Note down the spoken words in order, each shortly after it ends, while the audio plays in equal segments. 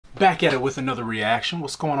Back at it with another reaction.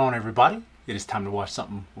 What's going on, everybody? It is time to watch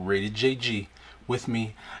something rated JG. With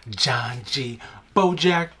me, John G.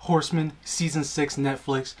 Bojack Horseman, Season 6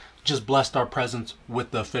 Netflix. Just blessed our presence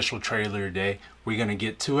with the official trailer today. We're going to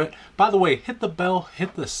get to it. By the way, hit the bell,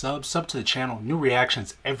 hit the sub to the channel. New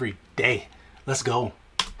reactions every day. Let's go.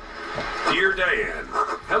 Dear Diane,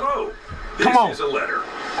 hello. This is a letter.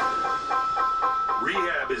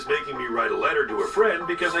 Rehab is making me write a letter to a friend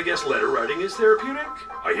because I guess letter writing is therapeutic.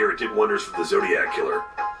 I hear it did wonders for the Zodiac Killer.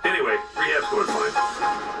 Anyway, rehab's going fine.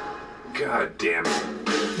 God damn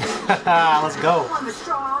it. Let's go. I'm a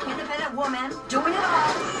strong, independent woman, doing it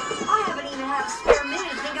all. I haven't even had a spare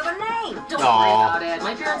minute to think of a name. Don't worry about it.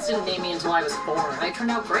 My parents didn't name me until I was 4, and I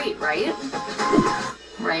turned out great, right?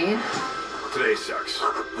 Right? Today sucks.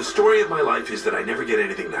 The story of my life is that I never get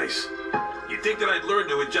anything nice. You'd think that I'd learn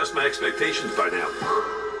to adjust my expectations by now.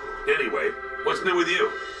 Anyway, what's new with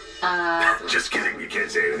you? Just kidding. You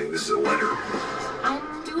can't say anything. This is a letter.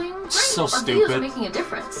 I'm doing great. So Our stupid. videos are making a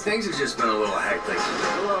difference. Things have just been a little hectic.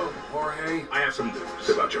 Hello, Jorge. I have some news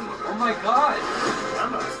about your mother. Oh my god!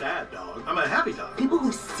 I'm not a sad dog. I'm a happy dog. People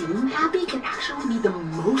who seem happy can actually be the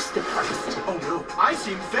most depressed. Oh no, I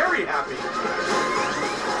seem very happy.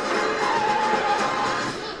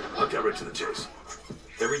 I'll get right to the chase.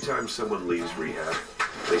 Every time someone leaves rehab,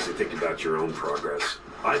 makes you think about your own progress.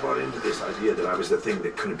 I bought into this idea that I was the thing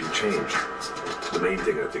that couldn't be changed. The main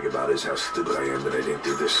thing I think about is how stupid I am that I didn't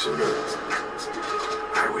do this sooner.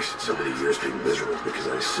 I wasted so many years being miserable because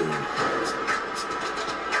I assumed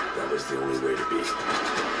that was the only way to be.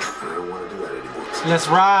 And I don't want to do that anymore. Let's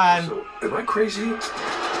ride. So, am I crazy? Or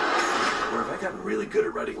have I gotten really good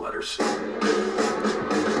at writing letters?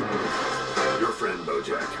 Your friend,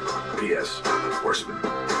 Bojack. P.S. Horseman.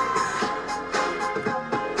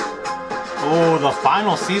 Oh, the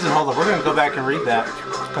final season. Hold on, we're going to go back and read that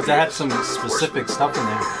because I had some specific stuff in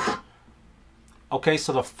there. Okay,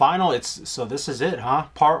 so the final, so this is it, huh?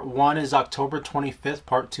 Part 1 is October 25th.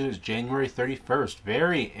 Part 2 is January 31st.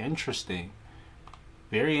 Very interesting.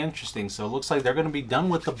 Very interesting. So it looks like they're going to be done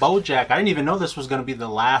with the Bojack. I didn't even know this was going to be the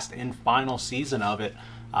last and final season of it.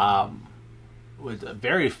 With a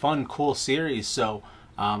very fun, cool series. So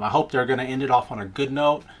I hope they're going to end it off on a good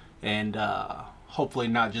note. And hopefully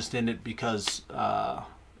not just end it because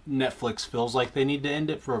Netflix feels like they need to end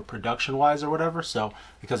it for production wise or whatever. So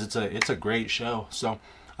because it's a great show. So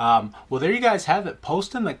well, there you guys have it.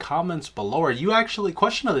 Post in the comments below. Are you actually,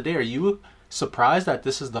 question of the day, are you surprised that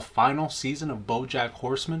this is the final season of Bojack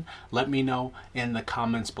Horseman? Let me know in the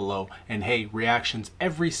comments below. And hey, reactions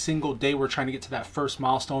every single day. We're trying to get to that first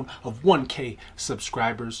milestone of 1K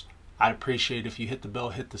subscribers. I'd appreciate if you hit the bell,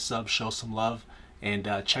 hit the sub, show some love, and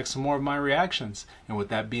check some more of my reactions. And with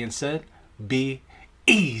that being said, be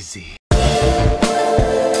easy.